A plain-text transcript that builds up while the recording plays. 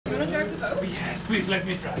start the boat? Yes, please let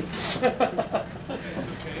me try. Okay.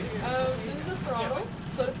 This is the throttle.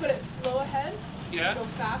 So to put it slow ahead, go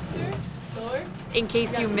faster, slower. In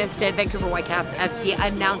case you missed it, Vancouver Whitecaps FC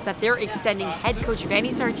announced that they're extending head coach Vanni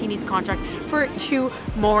Sartini's contract for 2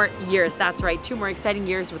 more years. That's right, 2 more exciting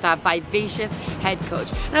years with that vivacious head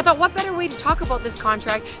coach. And I thought, what better way to talk about this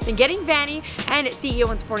contract than getting Vanni and CEO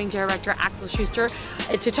and sporting director Axel Schuster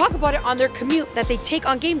to talk about it on their commute that they take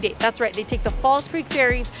on game day. That's right, they take the Falls Creek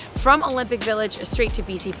ferries from Olympic Village straight to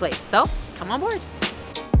BC Place. So, come on board.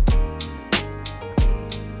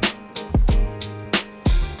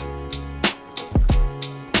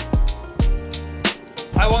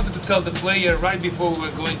 I wanted to tell the player right before we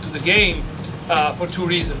were going to the game for 2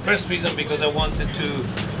 reasons. First reason, because I wanted to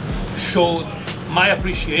show my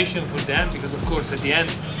appreciation for them, because of course at the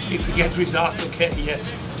end, if we get results, okay,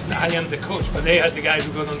 yes, I am the coach, but they are the guys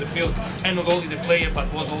who got on the field, and not only the player,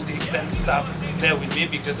 but was all the extended staff there with me,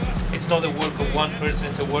 because it's not a work of one person,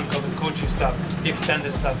 it's a work of the coaching staff, the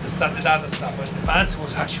extended staff, the data staff, and the fans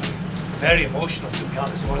was actually very emotional, to be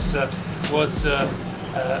honest.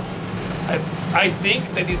 I think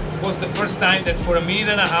that it was the first time that for a minute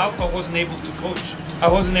and a half I wasn't able to coach. I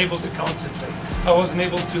wasn't able to concentrate. I wasn't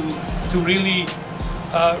able to really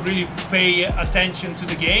pay attention to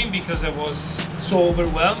the game, because I was so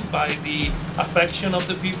overwhelmed by the affection of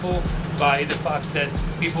the people, by the fact that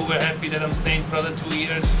people were happy that I'm staying for another 2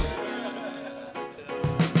 years.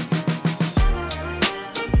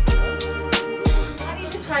 How do you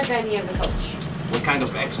describe Vanni as a coach? What kind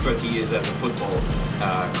of expert he is as a football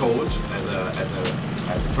coach,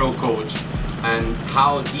 as a pro coach, and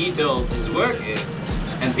how detailed his work is.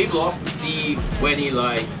 And people often see when he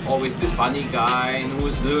always this funny guy and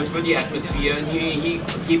who's good for the atmosphere, and he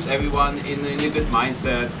keeps everyone in a good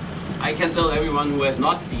mindset. I can tell everyone who has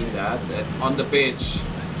not seen that on the pitch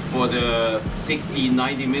for the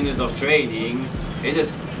 60-90 minutes of training,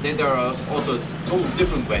 that there are also totally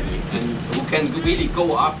different Vanni, and who can really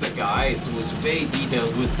go after guys, who is very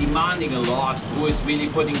detailed, who is demanding a lot, who is really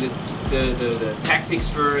putting the tactics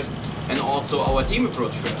first and also our team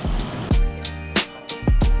approach first.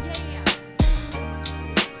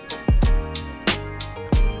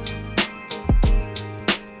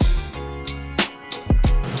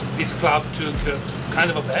 This club took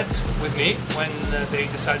kind of a bet with me when they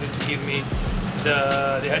decided to give me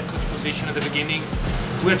the head coach position at the beginning.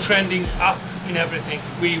 We're trending up in everything.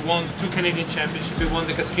 We won 2 Canadian championships, we won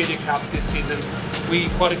the Cascadia Cup this season, we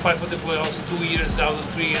qualified for the playoffs 2 years out of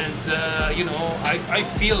 3, and you know, I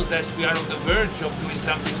feel that we are on the verge of doing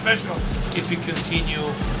something special if we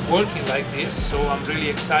continue working like this, so I'm really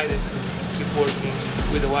excited to keep working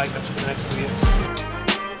with the Whitecaps for the next 2 years.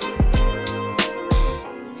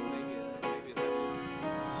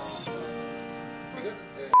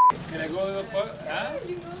 Can I go a little further? Huh?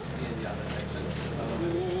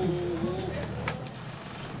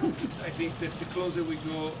 I think that the closer we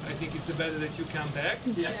go, I think it's the better that you come back.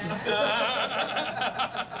 Yes.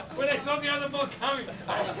 When I saw the other ball coming,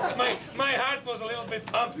 my heart was a little bit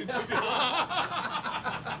pumping, to be honest.